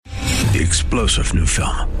The explosive new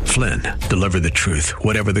film, Flynn, Deliver the Truth,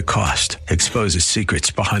 Whatever the Cost, exposes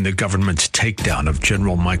secrets behind the government's takedown of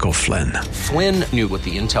General Michael Flynn. Flynn knew what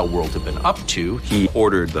the intel world had been up to. He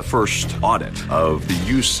ordered the first audit of the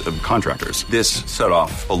use of contractors. This set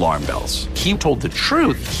off alarm bells. He told the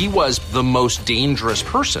truth. He was the most dangerous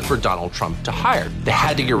person for Donald Trump to hire. They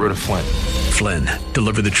had to get rid of Flynn. Flynn,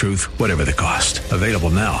 Deliver the Truth, Whatever the Cost. Available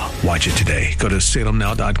now. Watch it today. Go to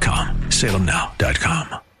salemnow.com.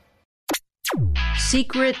 salemnow.com.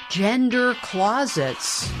 Secret gender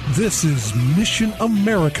closets. This is Mission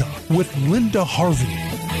America with Linda Harvey.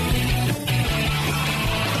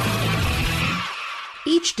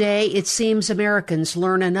 Each day, it seems Americans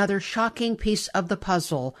learn another shocking piece of the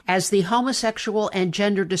puzzle as the homosexual and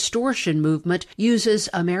gender distortion movement uses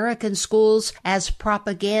American schools as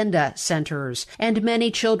propaganda centers, and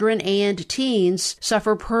many children and teens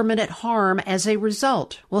suffer permanent harm as a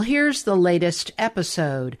result. Well, here's the latest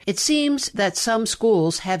episode. It seems that some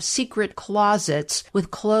schools have secret closets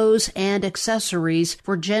with clothes and accessories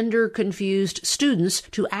for gender-confused students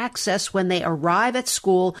to access when they arrive at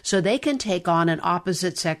school so they can take on an opposite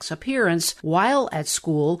sex appearance while at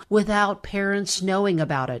school without parents knowing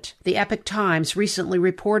about it. The Epoch Times recently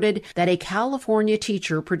reported that a California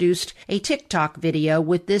teacher produced a TikTok video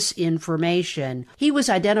with this information. He was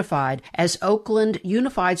identified as Oakland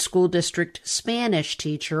Unified School District Spanish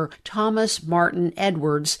teacher Thomas Martin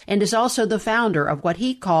Edwards and is also the founder of what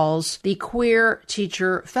he calls the Queer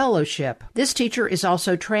Teacher Fellowship. This teacher is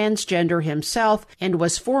also transgender himself and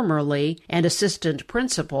was formerly an assistant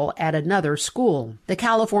principal at another school. The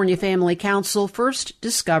California Family Council first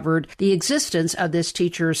discovered the existence of this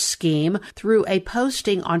teacher's scheme through a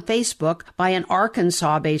posting on Facebook by an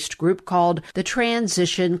Arkansas-based group called the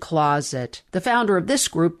Transition Closet. The founder of this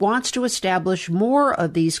group wants to establish more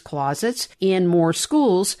of these closets in more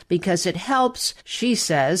schools because it helps, she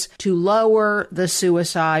says, to lower the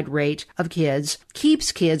suicide rate of kids,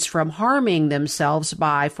 keeps kids from harming themselves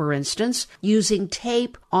by, for instance, using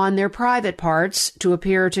tape on their private parts to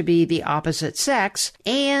appear to be the opposite sex,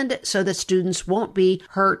 and so that students won't be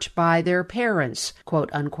hurt by their parents, quote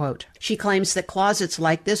unquote. She claims that closets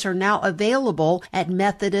like this are now available at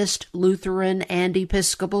Methodist, Lutheran, and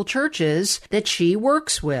Episcopal churches that she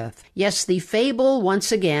works with. Yes, the fable,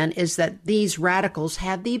 once again, is that these radicals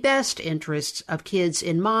have the best interests of kids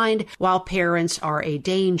in mind, while parents are a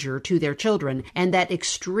danger to their children, and that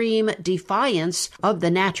extreme defiance of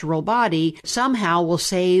the natural body somehow will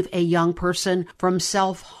save a young person from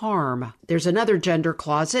self-harm. There's another gender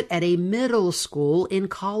closet at a middle school in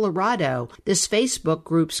Colorado. This Facebook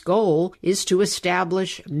group's goal is to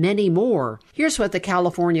establish many more. Here's what the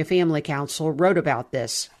California Family Council wrote about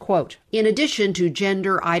this. Quote, in addition to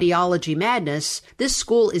gender ideology madness, this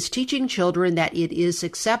school is teaching children that it is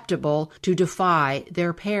acceptable to defy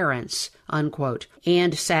their parents, unquote.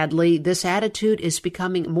 And sadly, this attitude is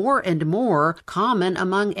becoming more and more common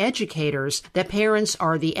among educators, that parents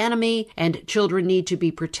are the enemy and children need to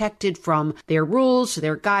be protected from their rules,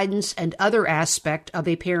 their guidance, and other aspect of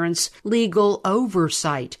a parent's legal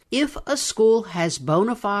oversight. If a school has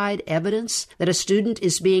bona fide evidence that a student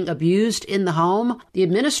is being abused in the home, the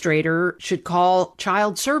administrator should call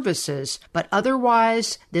child services, but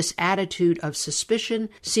otherwise, this attitude of suspicion,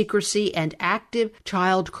 secrecy, and active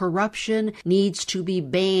child corruption needs to be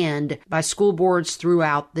banned by school boards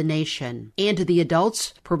throughout the nation. And the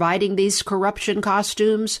adults providing these corruption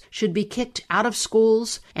costumes should be kicked out of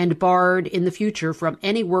schools and barred in the future from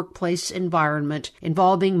any workplace environment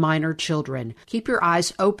involving minor children. Keep your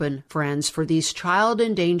eyes open, friends, for these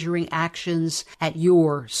child-endangering actions at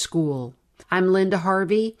your school. I'm Linda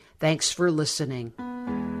Harvey. Thanks for listening.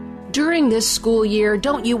 During this school year,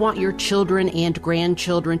 don't you want your children and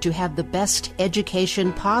grandchildren to have the best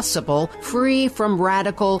education possible, free from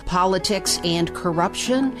radical politics and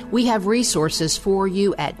corruption? We have resources for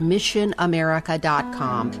you at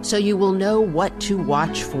missionamerica.com, so you will know what to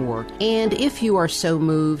watch for. And if you are so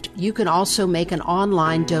moved, you can also make an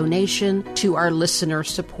online donation to our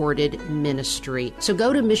listener-supported ministry. So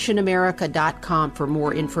go to missionamerica.com for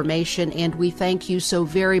more information, and we thank you so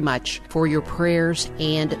very much for your prayers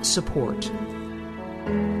and support.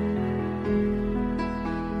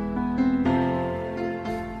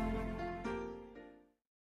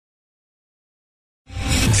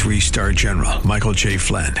 Three-star General Michael J.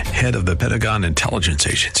 Flynn, head of the Pentagon Intelligence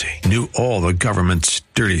Agency, knew all the government's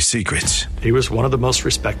dirty secrets. He was one of the most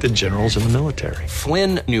respected generals in the military.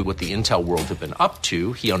 Flynn knew what the intel world had been up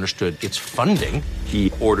to. He understood its funding.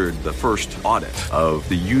 He ordered the first audit of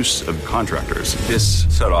the use of contractors. This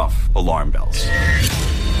set off alarm bells.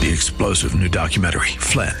 The explosive new documentary,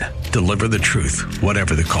 Flynn, Deliver the truth,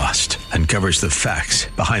 whatever the cost. Uncovers the facts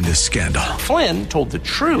behind the scandal. Flynn told the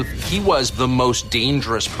truth. He was the most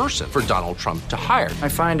dangerous person for Donald Trump to hire. I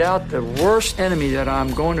find out the worst enemy that I'm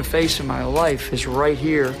going to face in my life is right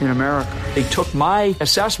here in America. They took my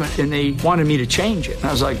assessment and they wanted me to change it. And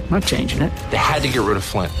I was like, I'm not changing it. They had to get rid of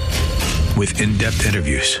Flynn. With in-depth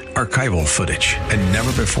interviews, archival footage, and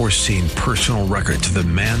never-before-seen personal records of the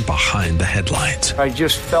man behind the headlines. I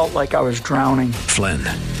just felt like I was drowning. Flynn,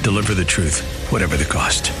 deliver the truth, whatever the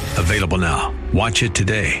cost. Available now. Watch it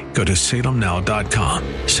today. Go to salemnow.com.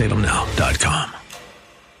 salemnow.com.